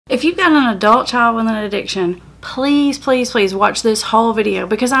If you've got an adult child with an addiction, please, please, please watch this whole video,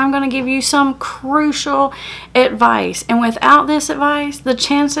 because I'm going to give you some crucial advice. And without this advice, the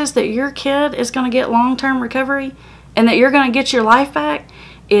chances that your kid is going to get long-term recovery and that you're going to get your life back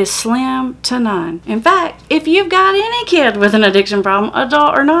is slim to none. In fact, if you've got any kid with an addiction problem,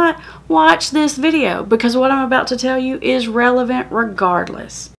 adult or not, watch this video, because what I'm about to tell you is relevant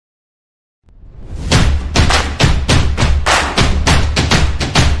regardless.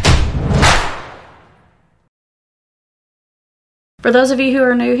 For those of you who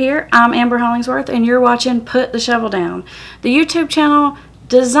are new here, I'm Amber Hollingsworth and you're watching Put the Shovel Down, the YouTube channel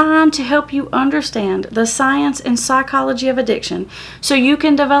designed to help you understand the science and psychology of addiction so you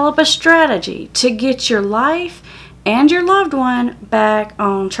can develop a strategy to get your life and your loved one back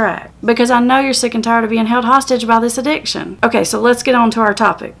on track. Because I know you're sick and tired of being held hostage by this addiction. Okay, so let's get on to our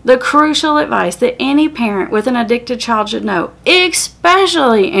topic. The crucial advice that any parent with an addicted child should know,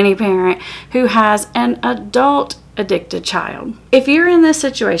 especially any parent who has an adult addicted child. If you're in this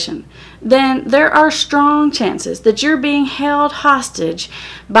situation, then there are strong chances that you're being held hostage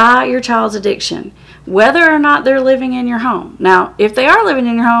by your child's addiction, whether or not they're living in your home. Now, if they are living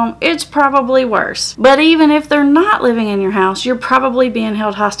in your home, it's probably worse. But even if they're not living in your house, you're probably being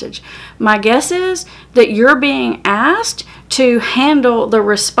held hostage. My guess is that you're being asked to handle the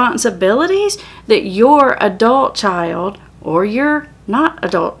responsibilities that your adult child or your not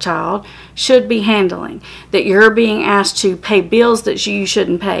adult child should be handling. That you're being asked to pay bills that you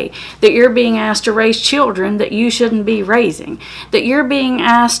shouldn't pay. That you're being asked to raise children that you shouldn't be raising. That you're being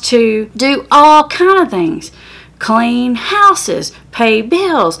asked to do all kind of things. Clean houses, pay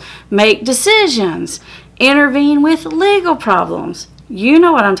bills, make decisions, intervene with legal problems. You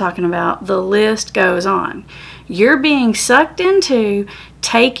know what I'm talking about. The list goes on. You're being sucked into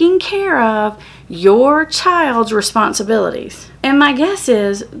taking care of your child's responsibilities. And my guess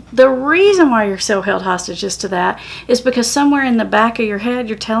is the reason why you're so held hostage to that is because somewhere in the back of your head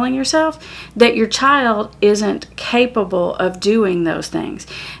you're telling yourself that your child isn't capable of doing those things.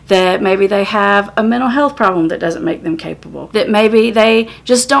 That maybe they have a mental health problem that doesn't make them capable. That maybe they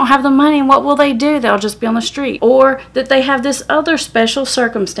just don't have the money and what will they do? They'll just be on the street. Or that they have this other special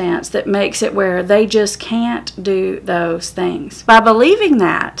circumstance that makes it where they just can't do those things. By believing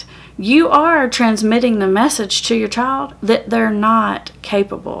that, you are transmitting the message to your child that they're not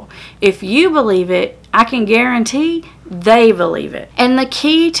capable. If you believe it, I can guarantee they believe it. And the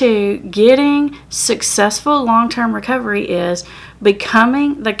key to getting successful long-term recovery is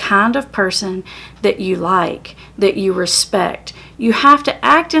becoming the kind of person that you like, that you respect. You have to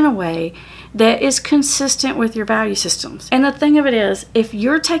act in a way that is consistent with your value systems. And the thing of it is, if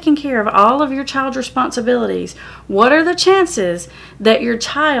you're taking care of all of your child's responsibilities, what are the chances that your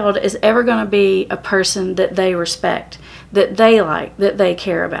child is ever going to be a person that they respect, that they like, that they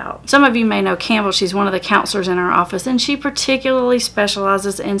care about? Some of you may know Campbell. She's one of the counselors in our office, and she particularly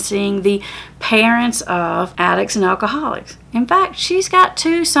specializes in seeing the parents of addicts and alcoholics. In fact, she's got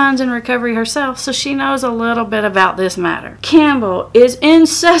 2 sons in recovery herself, so she knows a little bit about this matter. Campbell is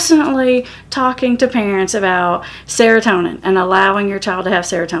incessantly talking to parents about serotonin and allowing your child to have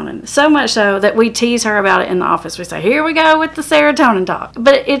serotonin. So much so that we tease her about it in the office. We say, here we go with the serotonin talk.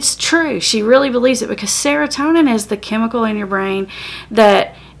 But it's true. She really believes it, because serotonin is the chemical in your brain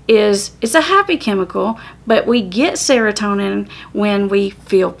that it's a happy chemical, but we get serotonin when we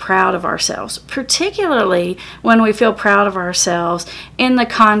feel proud of ourselves, particularly when we feel proud of ourselves in the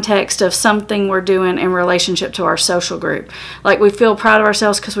context of something we're doing in relationship to our social group. Like we feel proud of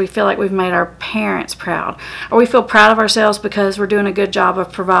ourselves because we feel like we've made our parents proud, or we feel proud of ourselves because we're doing a good job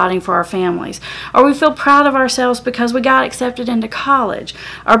of providing for our families, or we feel proud of ourselves because we got accepted into college,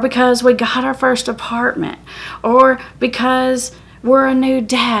 or because we got our first apartment, or because we're a new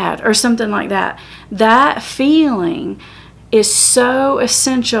dad, or something like that. That feeling is so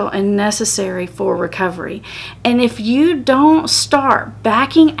essential and necessary for recovery. And if you don't start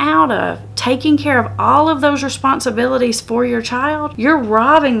backing out of taking care of all of those responsibilities for your child, you're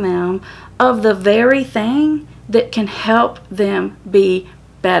robbing them of the very thing that can help them be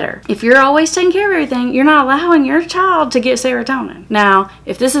better. If you're always taking care of everything, you're not allowing your child to get serotonin. Now,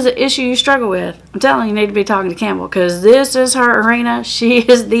 if this is an issue you struggle with, I'm telling you, you need to be talking to Campbell, because this is her arena. She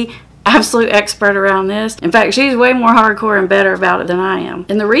is the absolute expert around this. In fact, she's way more hardcore and better about it than I am.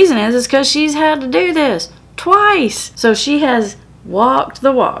 And the reason is because she's had to do this twice. So she has walked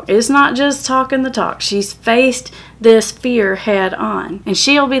the walk. It's not just talking the talk. She's faced this fear head on. And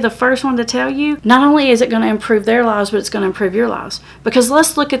she'll be the first one to tell you, not only is it going to improve their lives, but it's going to improve your lives. Because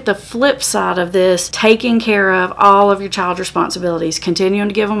let's look at the flip side of this, taking care of all of your child's responsibilities, continuing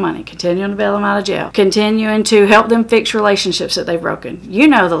to give them money, continuing to bail them out of jail, continuing to help them fix relationships that they've broken. You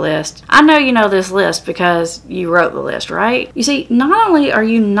know the list. I know you know this list because you wrote the list, right? You see, not only are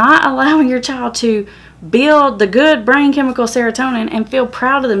you not allowing your child to build the good brain chemical serotonin and feel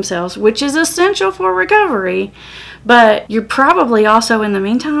proud of themselves, which is essential for recovery, but you're probably also, in the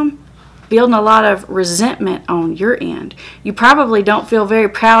meantime, building a lot of resentment on your end. You probably don't feel very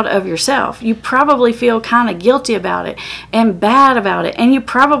proud of yourself. You probably feel kind of guilty about it and bad about it. And you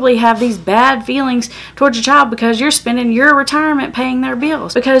probably have these bad feelings towards your child because you're spending your retirement paying their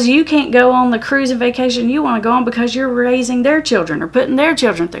bills. Because you can't go on the cruise and vacation you want to go on because you're raising their children or putting their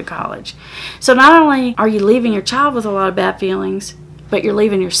children through college. So not only are you leaving your child with a lot of bad feelings, but you're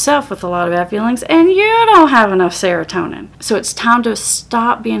leaving yourself with a lot of bad feelings, and you don't have enough serotonin. So it's time to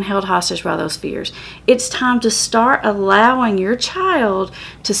stop being held hostage by those fears. It's time to start allowing your child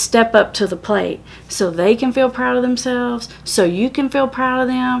to step up to the plate so they can feel proud of themselves, so you can feel proud of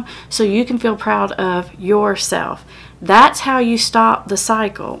them, so you can feel proud of yourself. That's how you stop the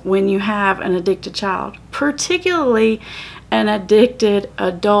cycle when you have an addicted child, particularly an addicted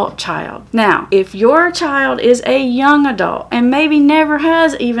adult child. Now, if your child is a young adult and maybe never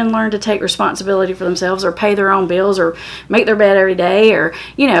has even learned to take responsibility for themselves or pay their own bills or make their bed every day or,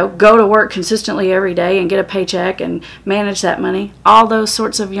 go to work consistently every day and get a paycheck and manage that money, all those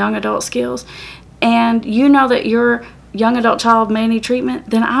sorts of young adult skills, and you know that your young adult child may need treatment,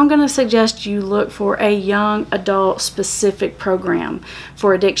 then I'm going to suggest you look for a young adult specific program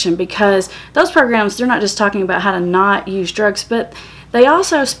for addiction, because those programs, they're not just talking about how to not use drugs, but they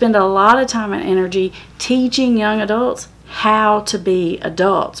also spend a lot of time and energy teaching young adults how to be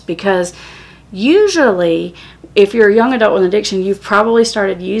adults. Because usually, if you're a young adult with addiction, you've probably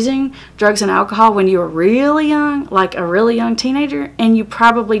started using drugs and alcohol when you were really young, like a really young teenager, and you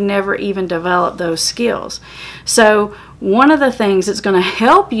probably never even developed those skills. So one of the things that's going to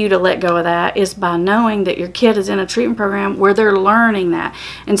help you to let go of that is by knowing that your kid is in a treatment program where they're learning that.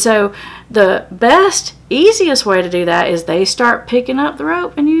 And so the best, easiest way to do that is they start picking up the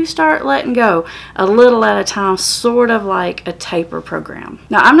rope and you start letting go a little at a time, sort of like a taper program.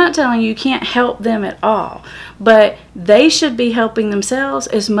 Now, I'm not telling you can't help them at all, but they should be helping themselves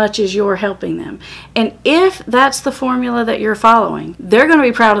as much as you're helping them. And if that's the formula that you're following, they're going to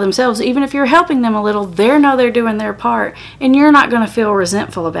be proud of themselves. Even if you're helping them a little, they know they're doing their part, and you're not going to feel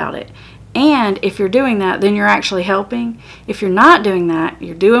resentful about it. And if you're doing that, then you're actually helping. If you're not doing that,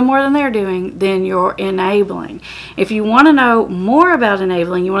 you're doing more than they're doing, then you're enabling. If you want to know more about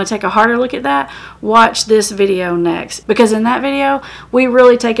enabling, you want to take a harder look at that, watch this video next. Because in that video, we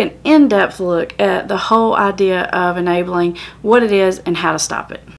really take an in-depth look at the whole idea of enabling, what it is, and how to stop it.